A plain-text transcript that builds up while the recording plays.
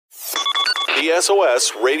The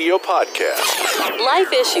SOS Radio Podcast.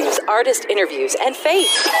 Life issues, artist interviews, and faith.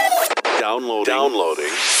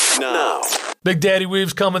 Downloading now. Big Daddy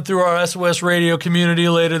Weave's coming through our SOS Radio community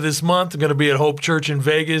later this month. Going to be at Hope Church in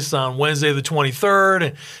Vegas on Wednesday the 23rd.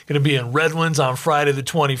 Going to be in Redlands on Friday the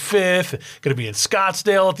 25th. Going to be in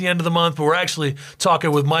Scottsdale at the end of the month. But we're actually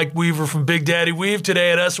talking with Mike Weaver from Big Daddy Weave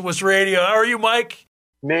today at SOS Radio. How are you, Mike?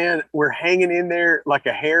 Man, we're hanging in there like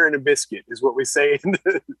a hair in a biscuit is what we say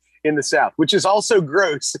in the South, which is also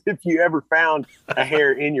gross if you ever found a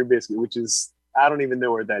hair in your biscuit, which is, I don't even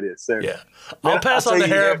know where that is. So, yeah, I'll pass on the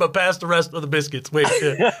hair, but pass the rest of the biscuits. Wait,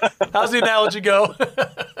 how's the analogy go?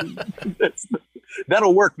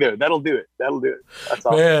 That'll work though. That'll do it. That's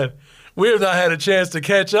all. Man, we have not had a chance to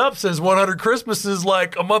catch up since 100 Christmases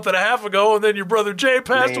like a month and a half ago, and then your brother Jay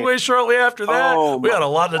passed away shortly after that. We had a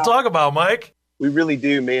lot to talk about, Mike. We really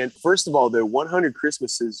do, man. First of all, though, 100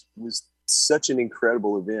 Christmases was such an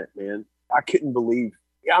incredible event, man. I couldn't believe.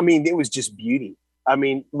 I mean, it was just beauty. I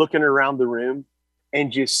mean, looking around the room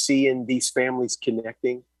and just seeing these families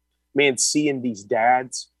connecting, man, seeing these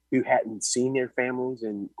dads who hadn't seen their families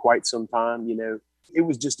in quite some time, you know, it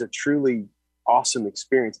was just a truly awesome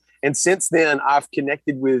experience. And since then, I've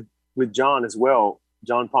connected with John as well,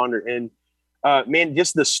 John Ponder. And man,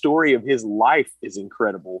 just the story of his life is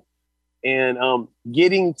incredible. And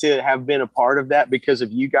getting to have been a part of that because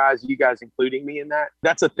of you guys including me in that,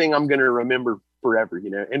 that's a thing I'm going to remember forever,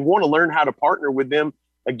 you know, and want to learn how to partner with them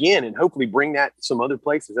again and hopefully bring that to some other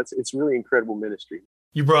places. It's really incredible ministry.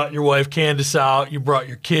 You brought your wife Candace out. You brought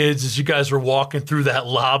your kids as you guys were walking through that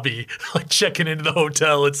lobby, like checking into the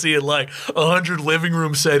hotel and seeing like 100 living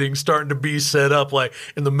room settings starting to be set up like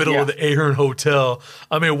in the middle of the Ahern Hotel.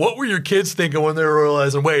 I mean, what were your kids thinking when they were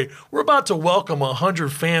realizing, wait, we're about to welcome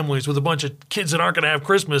 100 families with a bunch of kids that aren't going to have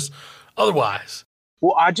Christmas otherwise?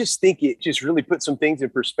 Well, I just think it just really put some things in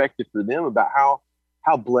perspective for them about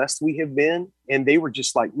how blessed we have been. And they were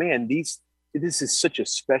just like, man, this is such a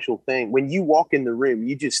special thing. When you walk in the room,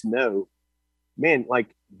 you just know, man, like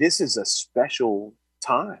this is a special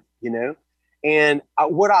time, you know? And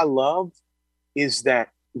what I loved is that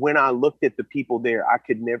when I looked at the people there, I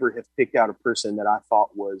could never have picked out a person that I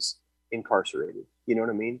thought was incarcerated. You know what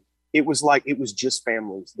I mean? It was like, it was just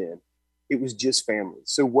families then. It was just families.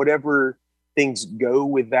 So whatever things go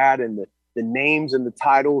with that and the names and the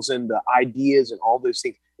titles and the ideas and all those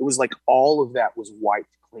things, it was like all of that was wiped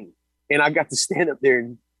clean. And I got to stand up there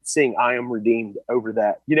and sing I Am Redeemed over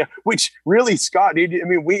that, you know, which really, Scott, dude, I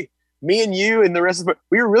mean, me and you and the rest of it,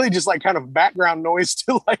 we were really just like kind of background noise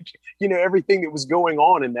to like, you know, everything that was going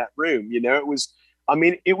on in that room. You know, it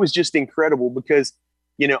was just incredible because,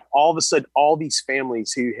 you know, all of a sudden, all these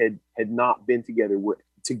families who had not been together were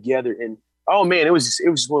together. And, oh man, it was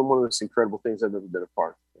one of the most incredible things I've ever been a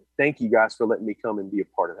part of. Thank you guys for letting me come and be a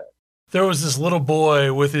part of that. There was this little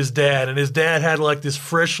boy with his dad, and his dad had like this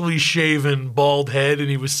freshly shaven bald head, and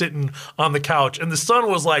he was sitting on the couch, and the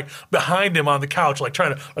son was like behind him on the couch, like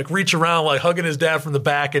trying to like reach around, like hugging his dad from the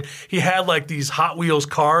back, and he had like these Hot Wheels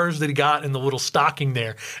cars that he got in the little stocking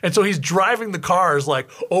there, and so he's driving the cars like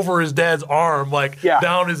over his dad's arm, like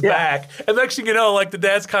down his back, and next thing you know, like the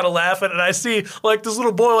dad's kind of laughing, and I see like this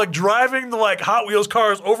little boy like driving the like Hot Wheels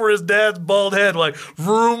cars over his dad's bald head, like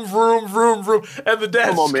vroom, vroom, vroom, vroom, and the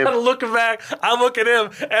dad's kind of looking back. I look at him,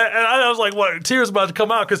 and I was like, "What?" Tears about to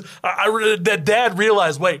come out because that dad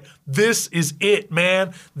realized, wait, this is it,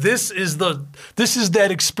 man. This is that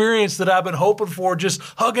experience that I've been hoping for. Just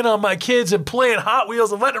hugging on my kids and playing Hot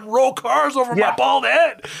Wheels and letting them roll cars over my bald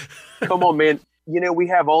head. Come on, man. You know, we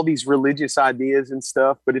have all these religious ideas and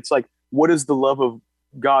stuff, but it's like, what does the love of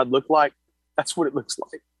God look like? That's what it looks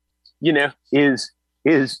like. You know, is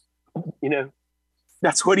you know,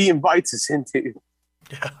 that's what He invites us into.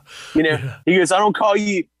 Yeah. You know, He goes, I don't call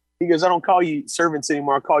you servants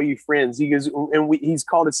anymore. I call you friends. He goes, and He's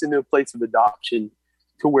called us into a place of adoption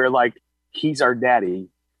to where like He's our daddy,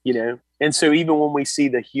 you know? And so even when we see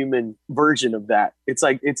the human version of that, it's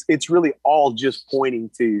like, it's really all just pointing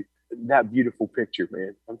to that beautiful picture,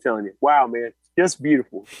 man. I'm telling you. Wow, man. Just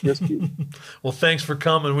beautiful. Just beautiful. Well, thanks for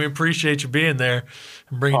coming. We appreciate you being there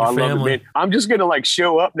and bringing your family. Love it, man. I'm just going to like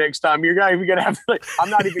show up next time. You're not even going to have, like, I'm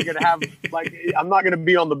not even going to have, like, I'm not going to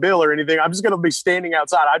be on the bill or anything. I'm just going to be standing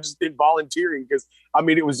outside. I just did volunteering because, I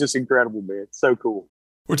mean, it was just incredible, man. So cool.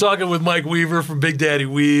 We're talking with Mike Weaver from Big Daddy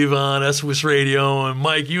Weave on SWIS Radio. And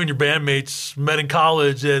Mike, you and your bandmates met in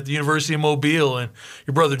college at the University of Mobile, and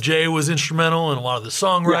your brother Jay was instrumental in a lot of the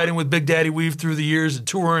songwriting with Big Daddy Weave through the years and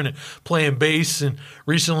touring and playing bass, and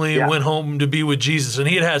recently went home to be with Jesus. And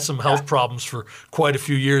he had some health problems for quite a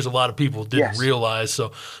few years. A lot of people didn't realize.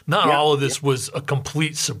 So not all of this was a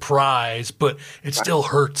complete surprise, but it still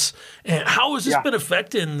hurts. And how has this been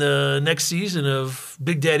affecting the next season of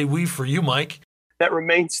Big Daddy Weave for you, Mike? That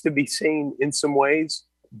remains to be seen in some ways,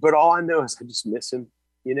 but all I know is I just miss him.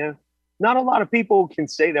 You know, not a lot of people can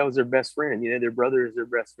say that was their best friend. You know, their brother is their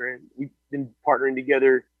best friend. We've been partnering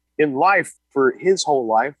together in life for his whole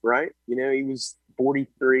life, right? You know, he was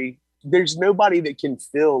 43. There's nobody that can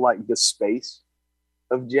fill like the space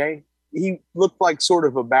of Jay. He looked like sort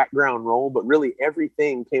of a background role, but really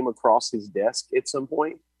everything came across his desk at some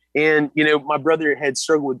point. And, you know, my brother had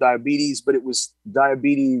struggled with diabetes, but it was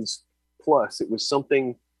diabetes plus. It was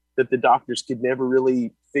something that the doctors could never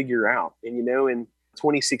really figure out. And, you know, in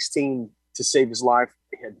 2016, to save his life,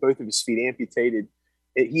 he had both of his feet amputated.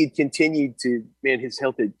 He had continued to, his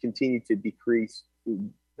health had continued to decrease.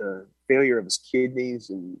 The failure of his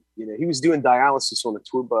kidneys. And, you know, he was doing dialysis on a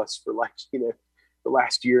tour bus for like, you know, the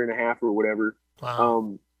last year and a half or whatever.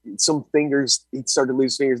 Wow. Some fingers, he started to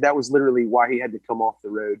lose fingers. That was literally why he had to come off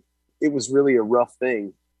the road. It was really a rough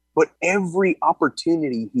thing. But every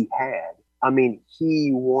opportunity he had, I mean,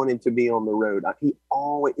 he wanted to be on the road.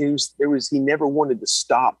 He never wanted to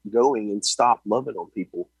stop going and stop loving on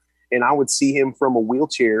people. And I would see him from a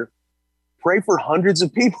wheelchair, pray for hundreds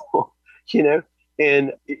of people, you know,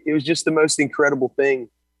 and it was just the most incredible thing.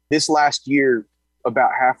 This last year,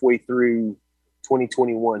 about halfway through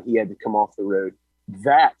 2021, he had to come off the road.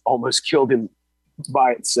 That almost killed him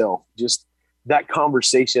by itself. Just that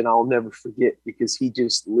conversation I'll never forget, because he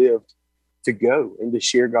just lived to go and to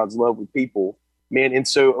share God's love with people, man. And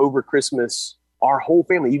so over Christmas, our whole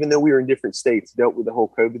family, even though we were in different states, dealt with the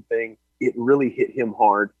whole COVID thing. It really hit him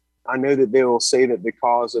hard. I know that they will say that the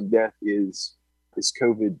cause of death is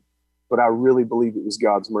COVID, but I really believe it was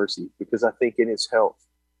God's mercy, because I think in his health,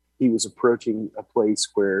 he was approaching a place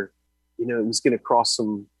where, you know, it was going to cross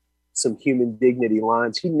some human dignity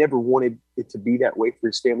lines. He never wanted it to be that way for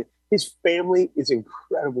his family. His family is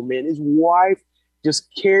incredible, man. His wife just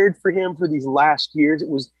cared for him for these last years.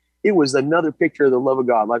 It was another picture of the love of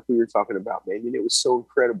God, like we were talking about, man. And it was so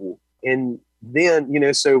incredible. And then, you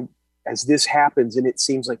know, so as this happens and it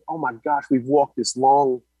seems like, oh my gosh, we've walked this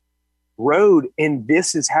long road and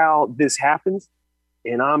this is how this happens.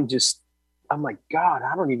 And I'm like, God,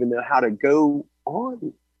 I don't even know how to go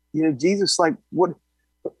on. You know, Jesus, like, what,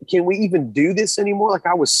 can we even do this anymore? Like,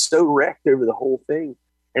 I was so wrecked over the whole thing.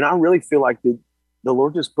 And I really feel like the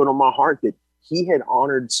Lord just put on my heart that he had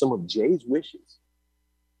honored some of Jay's wishes,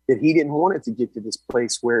 that he didn't want it to get to this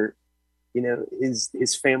place where, you know,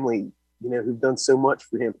 his family, you know, who've done so much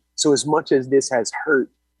for him. So as much as this has hurt,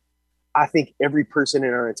 I think every person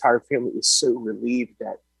in our entire family is so relieved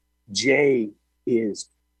that Jay is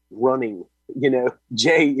running, you know,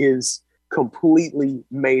 Jay is completely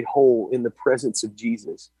made whole in the presence of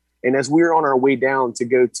Jesus. And as we're on our way down to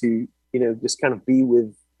go to, you know, just kind of be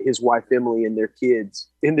with his wife, Emily, and their kids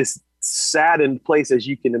in this saddened place, as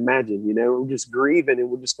you can imagine, you know, we're just grieving and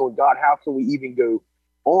we're just going, God, how can we even go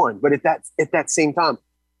on? But at that same time,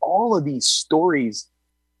 all of these stories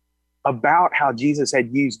about how Jesus had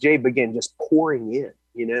used Jay began just pouring in,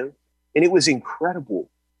 you know, and it was incredible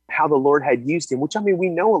how the Lord had used him, which, I mean, we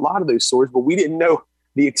know a lot of those stories, but we didn't know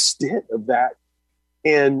the extent of that.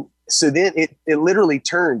 And so then it literally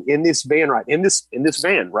turned in this van, right? In this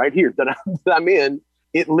van right here that I'm in,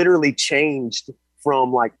 it literally changed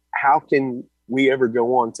from like, how can we ever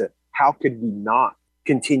go on to how could we not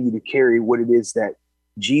continue to carry what it is that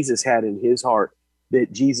Jesus had in his heart,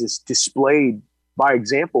 that Jesus displayed by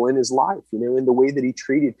example in his life, you know, in the way that he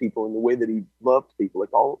treated people, in the way that he loved people,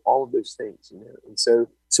 like all of those things, you know. And so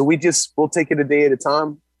we'll take it a day at a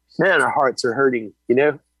time. Man, our hearts are hurting, you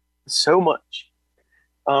know, so much.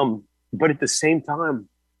 But at the same time,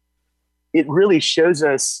 it really shows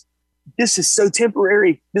us this is so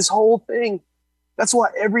temporary, this whole thing. That's why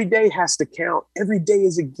every day has to count. Every day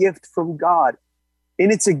is a gift from God.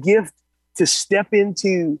 And it's a gift to step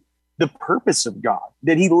into the purpose of God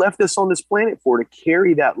that he left us on this planet for, to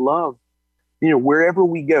carry that love, you know, wherever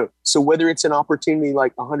we go. So whether it's an opportunity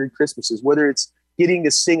like 100 Christmases, whether it's getting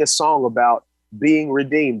to sing a song about being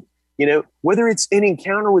redeemed, you know, whether it's an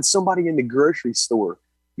encounter with somebody in the grocery store,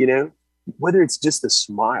 you know, whether it's just a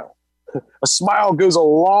smile goes a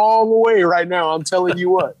long way right now. I'm telling you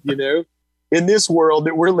what, you know, in this world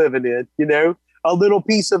that we're living in, you know, a little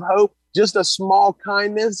piece of hope just a small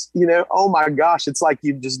kindness, you know, oh my gosh, it's like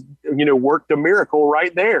you've just, you know, worked a miracle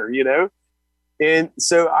right there, you know? And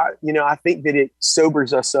so I think that it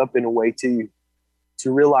sobers us up in a way to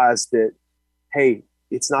realize that, hey,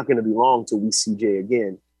 it's not going to be long till we see Jay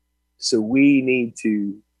again. So we need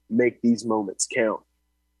to make these moments count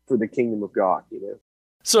for the kingdom of God, you know?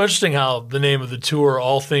 So interesting how the name of the tour,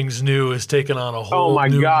 All Things New, has taken on a whole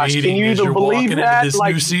new meaning. Can you as even you're believe walking that? into this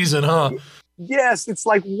new season, huh? Yes, it's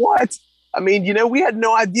like, what? I mean, you know, we had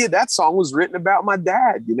no idea that song was written about my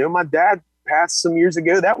dad. You know, my dad passed some years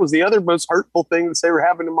ago. That was the other most hurtful thing that's ever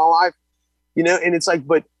happened in my life, you know? And it's like,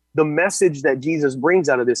 but the message that Jesus brings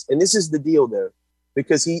out of this, and this is the deal though,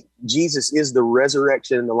 because Jesus is the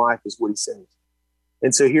resurrection and the life is what he says.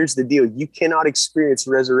 And so here's the deal. You cannot experience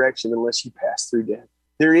resurrection unless you pass through death.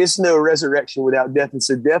 There is no resurrection without death. And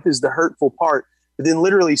so death is the hurtful part. But then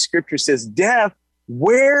literally scripture says, death,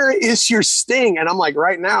 where is your sting? And I'm like,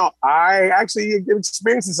 right now, I actually am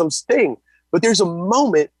experiencing some sting. But there's a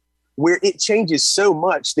moment where it changes so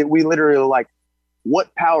much that we literally are like,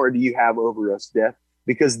 what power do you have over us, death?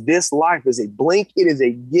 Because this life is a blink. It is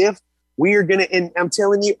a gift. We are going to, and I'm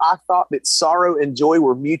telling you, I thought that sorrow and joy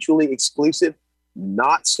were mutually exclusive.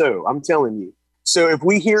 Not so. I'm telling you. So if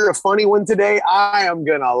we hear a funny one today, I am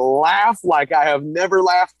going to laugh like I have never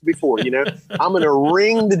laughed before. You know, I'm going to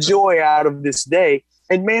wring the joy out of this day.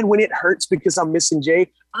 And man, when it hurts because I'm missing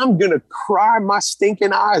Jay, I'm going to cry my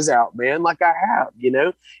stinking eyes out, man, like I have, you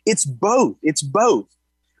know, it's both. It's both.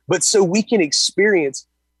 But so we can experience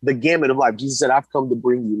the gamut of life. Jesus said, I've come to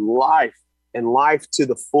bring you life and life to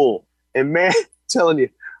the full. And man, I'm telling you,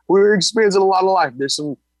 we're experiencing a lot of life. There's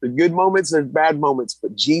some good moments, there's bad moments,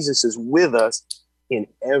 but Jesus is with us in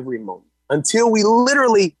every moment until we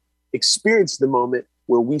literally experience the moment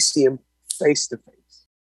where we see him face to face.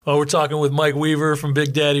 Oh, we're talking with Mike Weaver from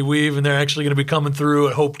Big Daddy Weave, and they're actually going to be coming through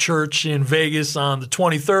at Hope Church in Vegas on the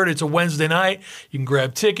 23rd. It's a Wednesday night. You can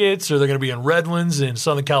grab tickets, or they're going to be in Redlands in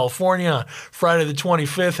Southern California on Friday the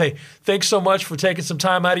 25th. Hey, thanks so much for taking some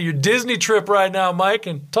time out of your Disney trip right now, Mike,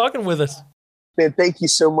 and talking with us. Man, thank you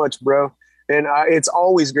so much, bro. And it's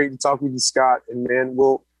always great to talk with you, Scott. And man,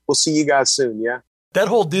 we'll see you guys soon, yeah? That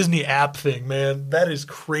whole Disney app thing, man, that is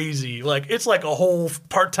crazy. Like, it's like a whole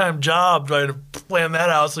part-time job trying to plan that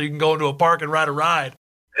out so you can go into a park and ride a ride.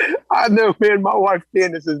 I know, man. My wife,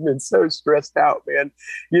 Candace, has been so stressed out, man.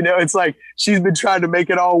 You know, it's like she's been trying to make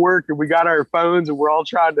it all work, and we got our phones, and we're all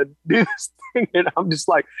trying to do this thing. And I'm just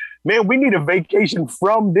like, man, we need a vacation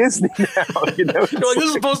from Disney now. You know, you're like, this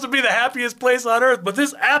is supposed to be the happiest place on earth, but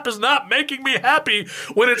this app is not making me happy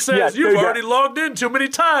when it says you've already logged in too many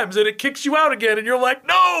times, and it kicks you out again, and you're like,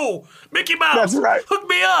 no, Mickey Mouse, that's right. Hook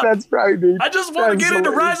me up. That's right, dude. I just want to get into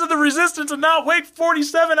Rise of the Resistance and not wait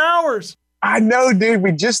 47 hours. I know, dude.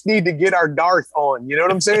 We just need to get our Darth on. You know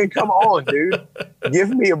what I'm saying? Come on, dude. Give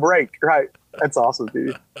me a break. Right. That's awesome,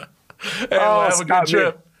 dude. Hey, have a good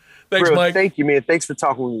trip. Man. Thanks, Bro, Mike. Thank you, man. Thanks for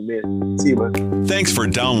talking with me, man. See you, man. Thanks for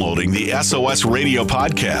downloading the SOS Radio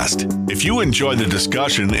podcast. If you enjoy the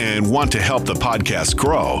discussion and want to help the podcast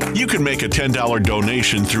grow, you can make a $10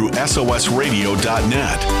 donation through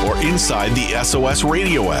SOSradio.net or inside the SOS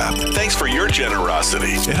Radio app. Thanks for your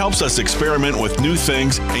generosity. It helps us experiment with new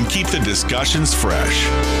things and keep the discussions fresh.